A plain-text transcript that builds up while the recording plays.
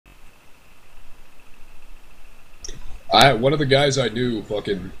One of the guys I knew,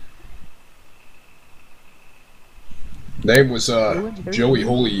 fucking name was Joey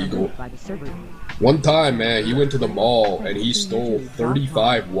Holy Eagle. One time, man, he went to the mall and he stole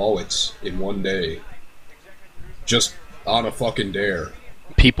 35 wallets in one day. Just on a fucking dare.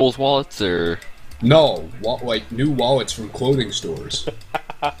 People's wallets, or? No, like new wallets from clothing stores.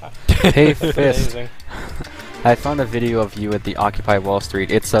 Hey, Fist. I found a video of you at the Occupy Wall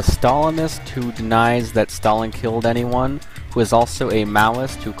Street. It's a Stalinist who denies that Stalin killed anyone, who is also a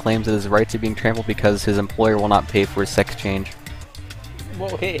Maoist who claims that his rights are being trampled because his employer will not pay for his sex change.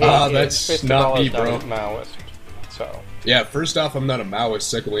 Well, hey, that's not me, bro. Maoist, so. Yeah, first off, I'm not a Maoist.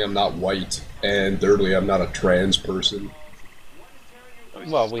 Secondly, I'm not white. And thirdly, I'm not a trans person.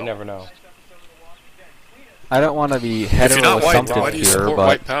 Well, we never know. I don't want to be If you're not white, heteroassumptive why do you here, support but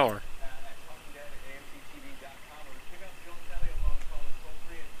white power?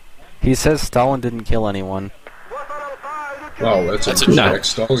 he says Stalin didn't kill anyone. Well, that's incorrect.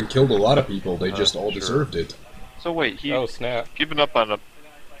 Stalin killed a lot of people. They just all deserved it. So wait, oh snap! Given up on a.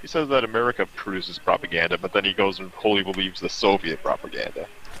 He says that America produces propaganda, but then he goes and wholly believes the Soviet propaganda.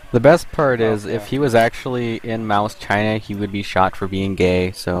 The best part is, if he was actually in Maoist China, he would be shot for being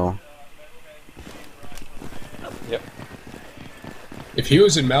gay, so... Yep. If he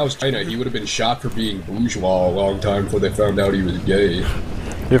was in Maoist China, he would have been shot for being bourgeois a long time before they found out he was gay.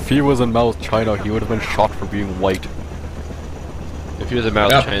 If he was in Maoist China, he would have been shot for being white. If he was in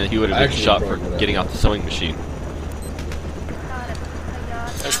Maoist China, he would have been shot for getting out the sewing machine.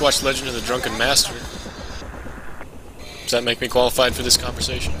 I just watched Legend of the Drunken Master. Does that make me qualified for this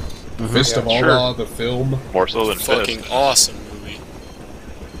conversation? Fist of Allah, the film. More so than Fucking Fist. awesome movie.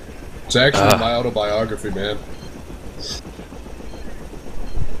 It's actually my autobiography, man.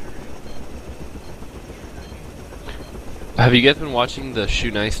 Have you guys been watching the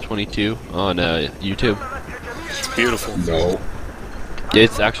Shoe Nice 22 on YouTube? It's beautiful. No.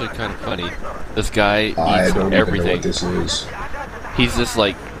 It's actually kind of funny. This guy eats don't everything. even know what this is. He's this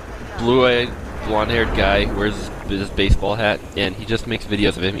like blue-eyed, blonde-haired guy who wears this baseball hat, and he just makes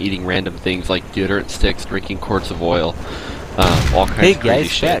videos of him eating random things like deodorant sticks, drinking quarts of oil, all kinds of crazy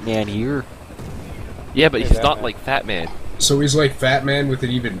shit. Fat Man here. Yeah, but he's not like Fat Man. So he's like Fat Man with an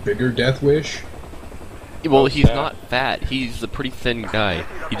even bigger death wish? Well, he's not fat. He's a pretty thin guy.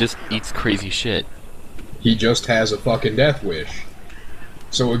 He just eats crazy shit. He just has a fucking death wish.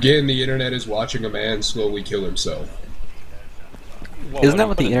 So again, the internet is watching a man slowly kill himself. Well, Isn't that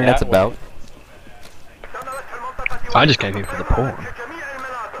what the internet's about? I just came here for the porn.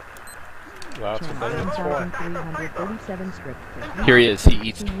 Well, that's what that is for. Here he is. He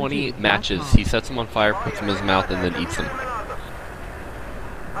eats 20 matches. He sets them on fire, puts them in his mouth, and then eats them.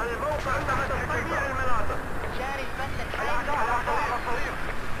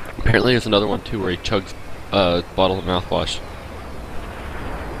 Apparently there's another one too where he chugs a bottle of mouthwash.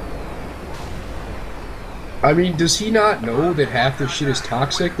 I mean, does he not know that half this shit is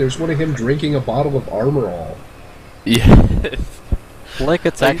toxic? There's one of him drinking a bottle of Armor All. Yes. Like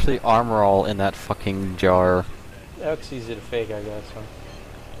it's actually Armor All in that fucking jar. That's easy to fake, I guess. Huh?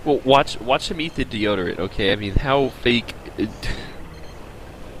 Well, watch him eat the deodorant, okay? I mean, how fake...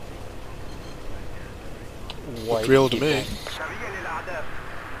 White Real people. to me.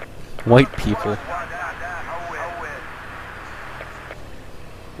 White people.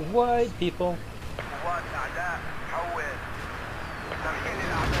 White people.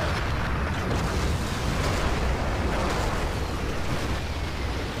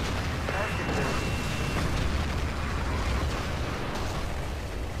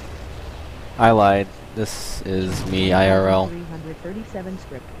 I lied. This is me, IRL.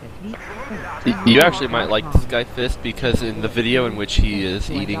 You actually might like this guy, Fist, because in the video in which he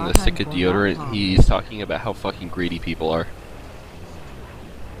is eating the stick of deodorant, he's talking about how fucking greedy people are.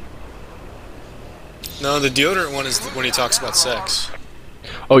 No, the deodorant one is when he talks about sex.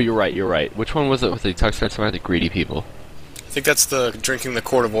 Oh, you're right. Which one was it with he talks about the greedy people? I think that's the drinking the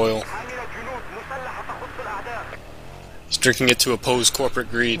quart of oil. He's drinking it to oppose corporate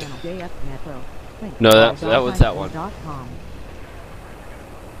greed. No, that was that one.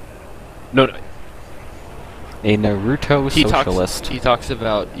 No. A Naruto socialist. He talks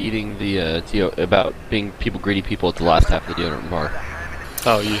about eating the about being greedy people at the last half of the deodorant bar.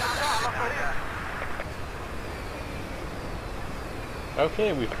 Oh, yeah.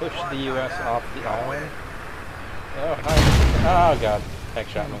 Okay, we've pushed the U.S. off the island. Oh, hi. Oh, God. Heck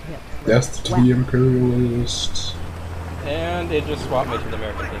shot me. Death to the imperialists. And it just swapped me to the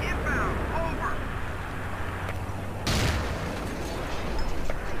American team.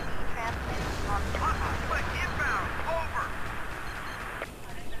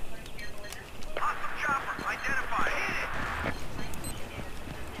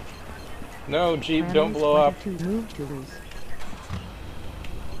 No, Jeep, don't blow up.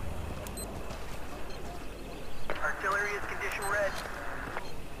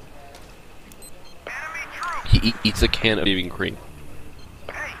 He eats a can of shaving cream.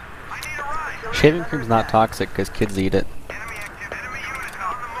 Shaving cream's not toxic because kids eat it.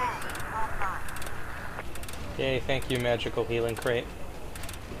 Yay, thank you, magical healing crate.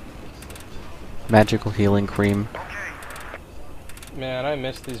 Magical healing cream. Man, I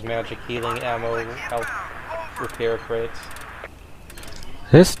miss these magic healing ammo health repair crates.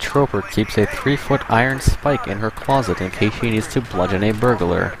 This trooper keeps a 3-foot iron spike in her closet in case she needs to bludgeon a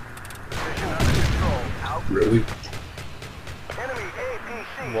burglar. Really?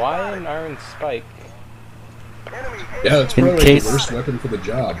 Why an iron spike? Yeah, that's In probably case- the worst weapon for the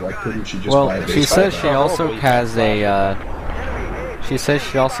job. Why couldn't she just buy Well, a she baseball says bat? she also has a, she says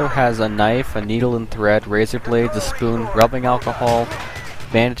she also has a knife, a needle and thread, razor blades, a spoon, rubbing alcohol,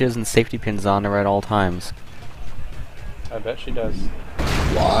 bandages, and safety pins on her at all times. I bet she does.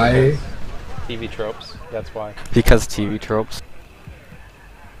 Why? TV tropes, that's why. Because TV tropes.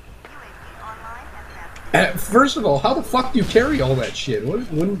 First of all, how the fuck do you carry all that shit?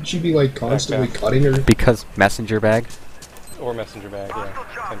 Wouldn't she be like constantly Backpack. cutting her? Because messenger bag. Or messenger bag,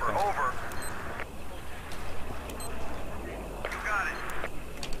 yeah. Same thing.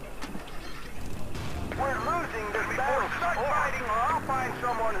 We're losing this battle. Start fighting or I'll find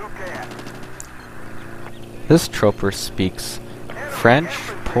someone who can. This trooper speaks French,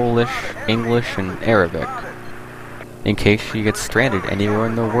 Polish, English, and Arabic. In case she gets stranded anywhere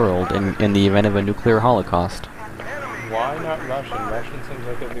in the world in the event of a nuclear holocaust. Why not Russian? Russian seems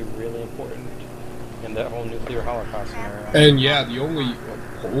like it'd be really important in that whole nuclear holocaust scenario. And yeah, the only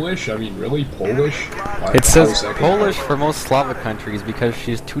Polish? I mean, really Polish? Why- It how says is that gonna Polish work? for most Slavic countries because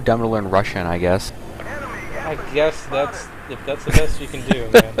she's too dumb to learn Russian, I guess. I guess that's the best you can do,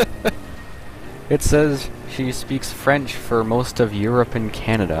 man. It says she speaks French for most of Europe and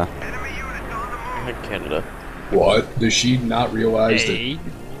Canada. Canada. What? Does she not realize that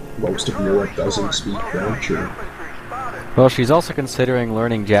most of Europe doesn't speak French? Or... Well, she's also considering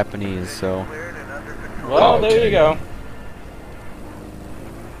learning Japanese, so... Well, there Okay. you go.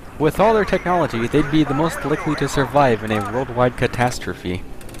 With all their technology, they'd be the most likely to survive in a worldwide catastrophe.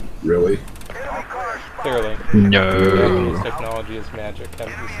 Really? Clearly. No. Japanese technology is magic.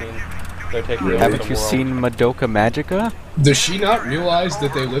 Haven't you seen their technology? Really? Haven't you seen Madoka Magica? Does she not realize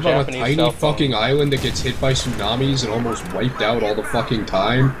that they live Japanese on a tiny cell phone. fucking island that gets hit by tsunamis and almost wiped out all the fucking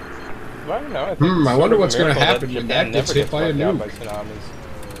time? Well, I don't know. I, think I it's wonder sort of a what's gonna miracle happen when Japan that gets never hit by a wiped out nuke. by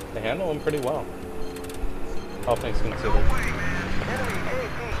tsunamis. They handle them pretty well. All things considered.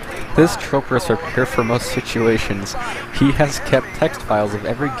 This trooper is prepared for most situations. He has kept text files of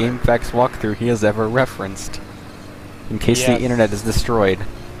every GameFAQs walkthrough he has ever referenced. In case Yes. the internet is destroyed.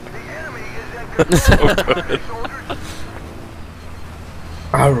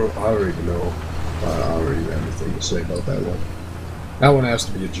 I don't even know. I don't really have anything to say about that one. That one has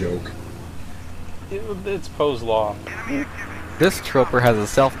to be a joke. It's Poe's Law. This trooper has a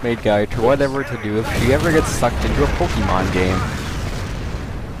self-made guide to whatever to do if she ever gets sucked into a Pokemon game.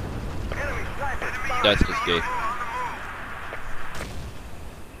 That's just gay.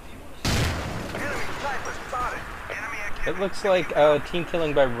 It looks like team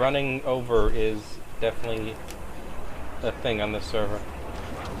killing by running over is definitely a thing on this server.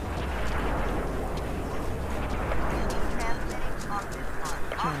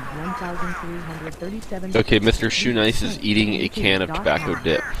 Okay, Mr. Shoe Nice is eating a can of tobacco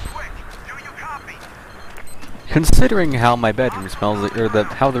dip. Considering how my bedroom smells,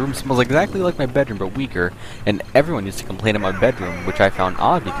 how the room smells exactly like my bedroom but weaker, and everyone used to complain about my bedroom, which I found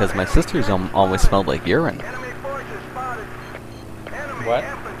odd because my sister's always smelled like urine. What?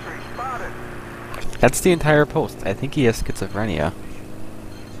 That's the entire post. I think he has schizophrenia.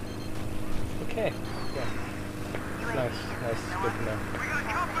 Okay. Yeah. Nice. Good to know.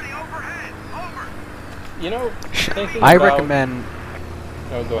 You know, thinking I about... recommend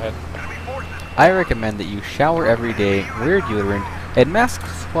Oh, go ahead. that you shower every day, wear deodorant, and mask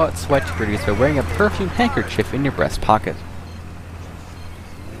sweat to produce by wearing a perfume handkerchief in your breast pocket.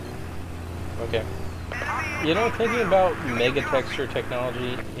 Okay. You know, thinking about mega texture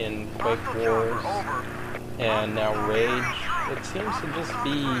technology in Quake Wars and now Rage, it seems to just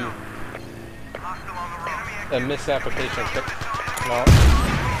be a misapplication of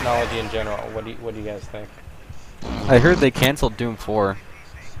technology in general. What do you guys think? I heard they canceled Doom 4.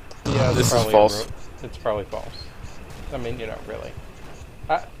 Yeah, This is probably false. It's probably false. I mean, you know, really.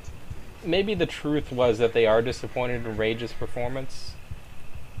 Maybe the truth was that they are disappointed in Rage's performance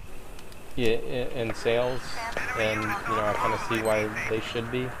in sales, and you know, I kind of see why they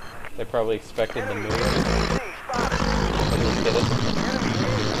should be. They probably expected the move. Did it.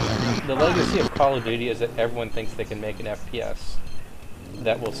 The legacy of Call of Duty is that everyone thinks they can make an FPS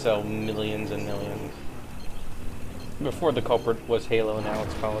that will sell millions and millions. Before the culprit was Halo, now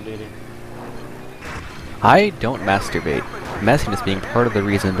it's Call of Duty. I don't masturbate, messiness being part of the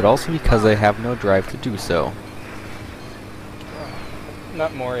reason, but also because I have no drive to do so.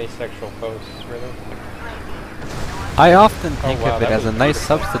 Not more asexual posts, really. I often think wow, of it that as a was nice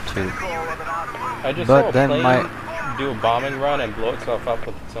beautiful. substitute, I just but saw a then plane do a bombing run and blow itself up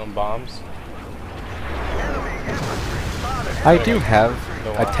with its own bombs. I do have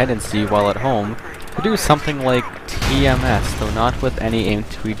a tendency while at home to do something like TMS, though not with any aim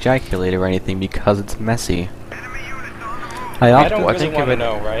to ejaculate or anything because it's messy. I often don't really think of wanna it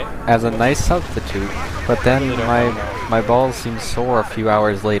know, right? as a nice substitute, but then really don't wanna know. my balls seem sore a few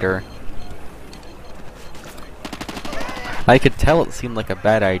hours later. I could tell it seemed like a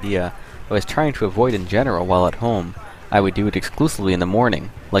bad idea. I was trying to avoid in general while at home. I would do it exclusively in the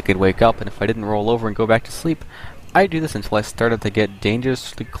morning. Like I'd wake up, and if I didn't roll over and go back to sleep, I'd do this until I started to get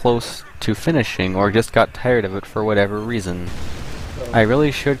dangerously close to finishing, or just got tired of it for whatever reason. I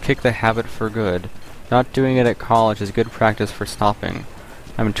really should kick the habit for good. Not doing it at college is good practice for stopping.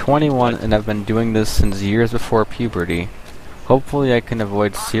 I'm 21 and I've been doing this since years before puberty. Hopefully I can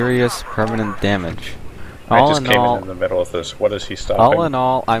avoid serious, permanent damage. I All just in came all, in the middle of this. What is he stopping? all in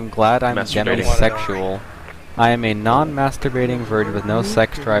all, I'm glad I'm Masturbating. demisexual. I am a non-masturbating virgin with no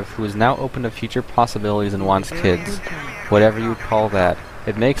sex drive who is now open to future possibilities and wants kids. Whatever you'd call that.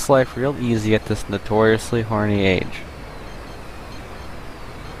 It makes life real easy at this notoriously horny age.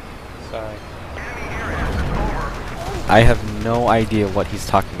 Sorry. I have no idea what he's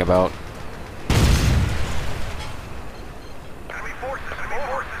talking about.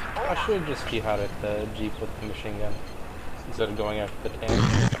 I should have just jihaded the Jeep with the machine gun instead of going after the tank.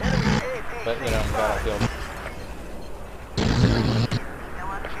 But, you know, battlefield.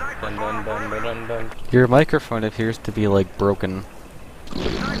 Dun dun dun dun dun dun. Your microphone appears to be, like, broken. I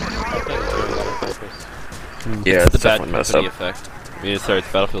think it's doing that on purpose. Yeah, It's it's the bad definitely messed company up. effect. I mean, sorry,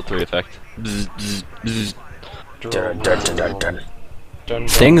 it's Battlefield 3 effect. Bzz, bzz, bzz. Dun, dun, dun, dun, dun. Dun, dun.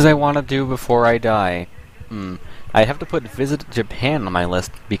 Things I want to do before I die. I have to put visit Japan on my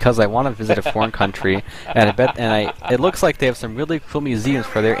list because I want to visit a foreign country, and it looks like they have some really cool museums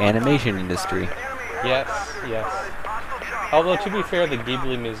for their animation industry. Yes, yes. Although, to be fair, the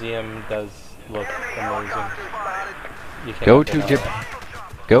Ghibli Museum does look amazing. You can't Go deny to that.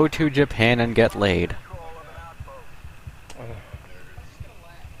 Go to Japan and get laid.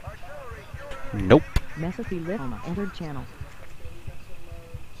 Nope. Mesothelioma entered channel.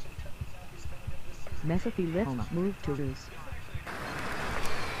 Mesothelioma moved to roost.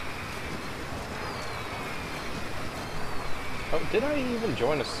 Oh, did I even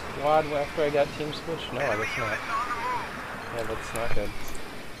join a squad after I got team switched? No, I guess not. Yeah, that's not good.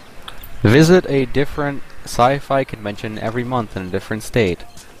 Visit a different sci-fi convention every month in a different state.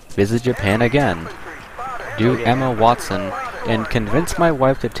 Visit Japan again. Do Emma Watson and convince my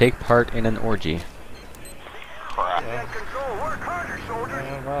wife to take part in an orgy. Yeah,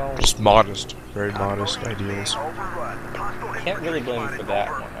 well, Just modest, very modest ideals. can't really blame him for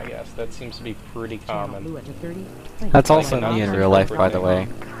that one, I guess. That seems to be pretty common. Blew it to 30. That's also Like, me in not real life, super by the thing. way.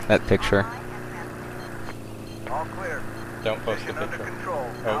 That picture. All clear. Don't post the picture.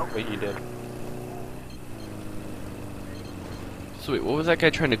 Oh, wait, you did. So wait, what was that guy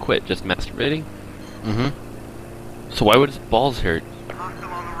trying to quit? Just masturbating? Mm-hmm. So why would his balls hurt?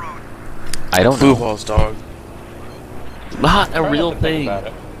 I don't Blue know. balls, dog. Not a Try not real to think thing. about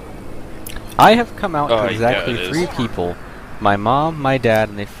it. I have come out to Yeah, exactly it is. 3 people. My mom, my dad,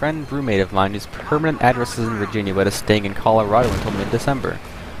 and a friend roommate of mine whose permanent address is in Virginia but is staying in Colorado until mid-December.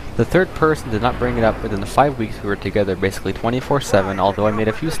 The third person did not bring it up within the 5 weeks we were together, basically 24/7, although I made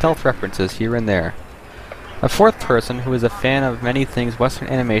a few stealth references here and there. A fourth person, who is a fan of many things Western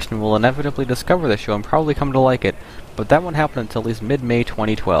animation, will inevitably discover the show and probably come to like it, but that won't happen until at least mid-May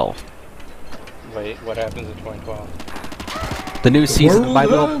 2012. Wait, what happens in 2012? The new season of World My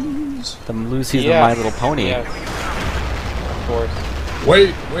Little... ends. The new season Yes, of My Little Pony. Yes. Of course.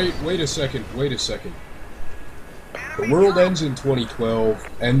 Wait a second. The world ends in 2012,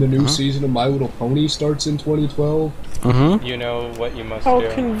 and the new season of My Little Pony starts in 2012? Mm-hmm. You know what you must How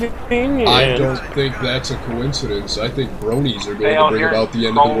do. convenient. I don't think that's a coincidence. I think bronies are going to bring about the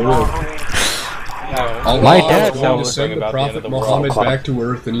end of the world. No. My Allah dad is going to knows send the about the end Prophet of the world. Muhammad back to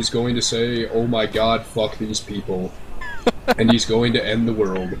Earth, and he's going to say, "Oh my God, fuck these people," and he's going to end the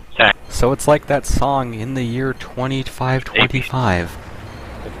world. So it's like that song, In the Year 2525.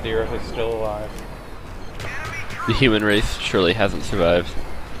 If the Earth is still alive. The human race surely hasn't survived.